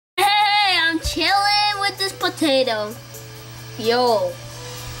chilling with this potato. Yo,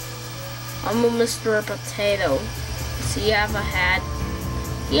 I'm a Mr. Potato. So you have a hat?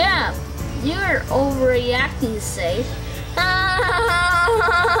 Yeah, you're overreacting, say.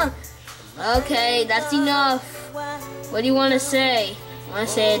 Okay, that's enough. What do you want to say? I want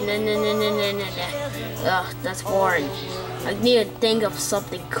to say no. Ugh, that's boring. I need to think of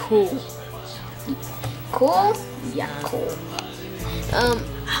something cool. Cool? Yeah, cool.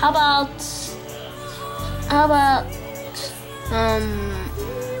 How about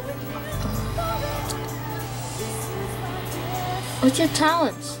what's your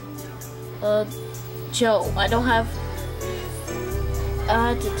talents? Joe, I don't have. I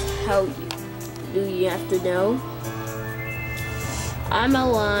have to tell you. Do you have to know? I'm a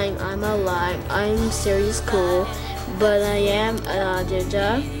lime. I'm serious cool, but I am a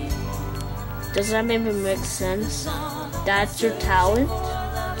Does that even make sense? That's your talent?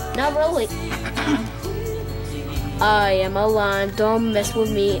 Not really. I am a lime, don't mess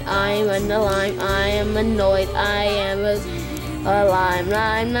with me. I am a lime, I am annoyed. I am a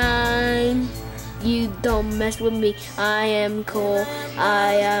lime. You don't mess with me. I am cool.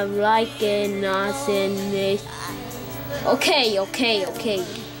 I am like an arsonist. Okay.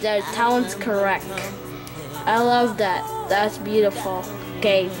 The talent's correct. I love that. That's beautiful.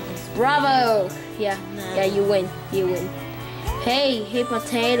 Okay, bravo. Yeah, you win. Hey,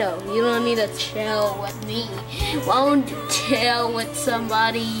 potato, you don't need to chill with me. Why don't you chill with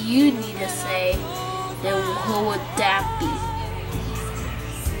somebody you need to say? Then who would that be?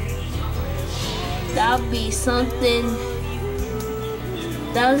 That'd be something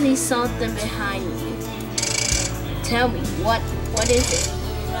behind you. Tell me, what is it?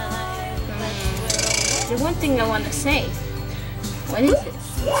 There's one thing I want to say. What is it?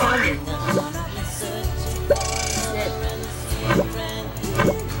 Tell me.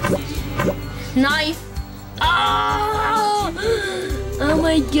 Knife. Oh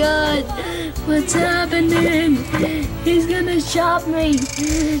my god, what's happening? He's gonna chop me.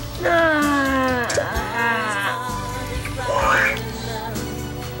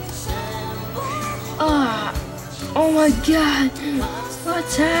 Oh my god,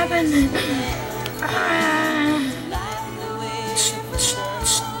 what's happening?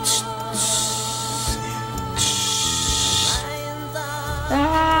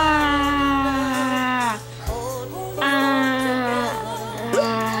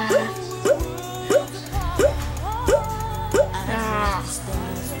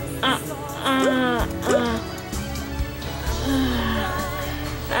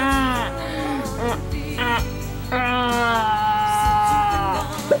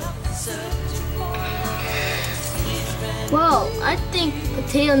 Well, I think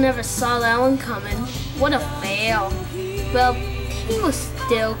Potato never saw that one coming. What a fail. Well, he was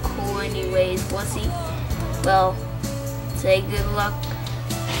still cool anyways, was he? Well, say good luck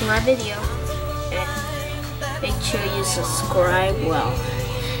to my video. And make sure you subscribe well.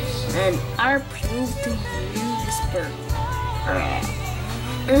 And I'll prove to you this bird.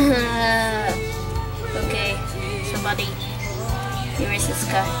 Okay, somebody, here is this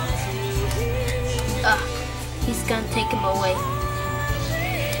guy. He's gonna take him away.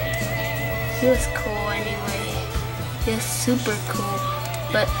 He was cool anyway. He was super cool.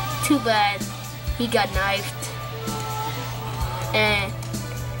 But too bad he got knifed. And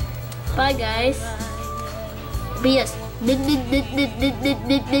bye guys. BS.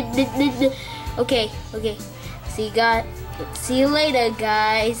 Okay. See you later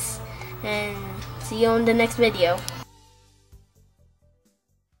guys. And see you on the next video.